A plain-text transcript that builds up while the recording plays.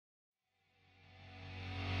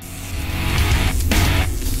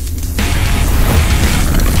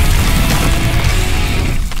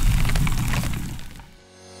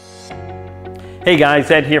Hey guys,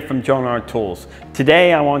 Ed here from Jonard Tools.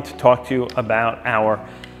 Today I want to talk to you about our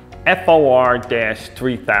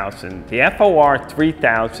FOR-3000. The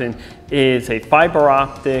FOR-3000 is a fiber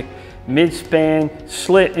optic mid-span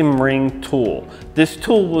slit and ring tool. This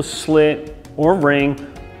tool will slit or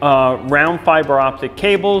ring round fiber optic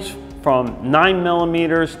cables from 9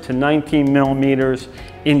 millimeters to 19 millimeters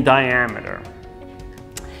in diameter.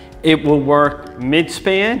 It will work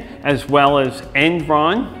mid-span as well as end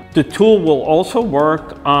run. The tool will also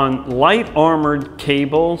work on light armored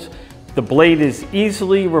cables. The blade is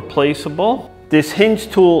easily replaceable. This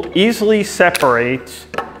hinge tool easily separates,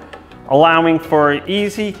 allowing for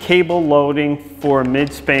easy cable loading for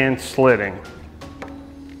mid-span slitting.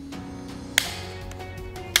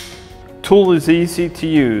 Tool is easy to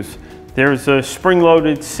use. There's a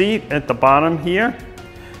spring-loaded seat at the bottom here.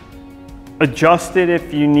 Adjust it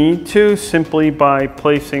if you need to, simply by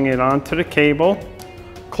placing it onto the cable,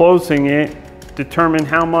 closing it, determine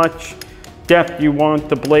how much depth you want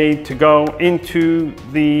the blade to go into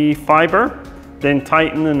the fiber, then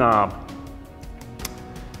tighten the knob.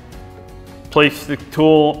 Place the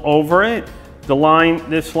tool over it.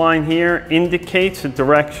 This line here indicates the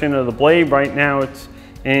direction of the blade. Right now it's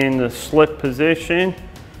in the slit position.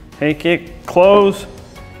 Take it, close,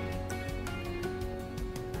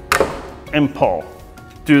 and pull.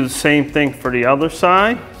 Do the same thing for the other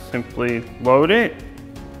side. Simply load it,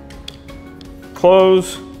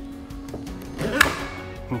 close,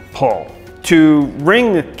 and pull. To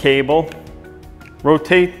ring the cable,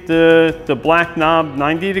 rotate the black knob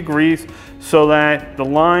 90 degrees so that the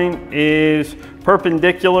line is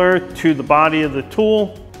perpendicular to the body of the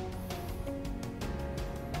tool.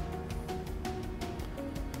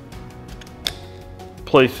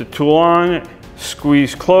 Place the tool on it,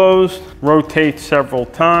 squeeze closed, rotate several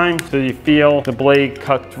times so you feel the blade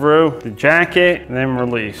cut through the jacket, and then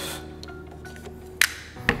release.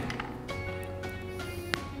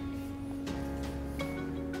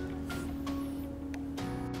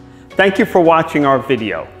 Thank you for watching our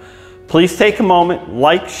video. Please take a moment,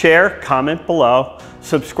 like, share, comment below,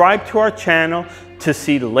 subscribe to our channel to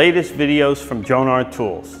see the latest videos from Jonard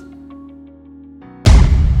Tools.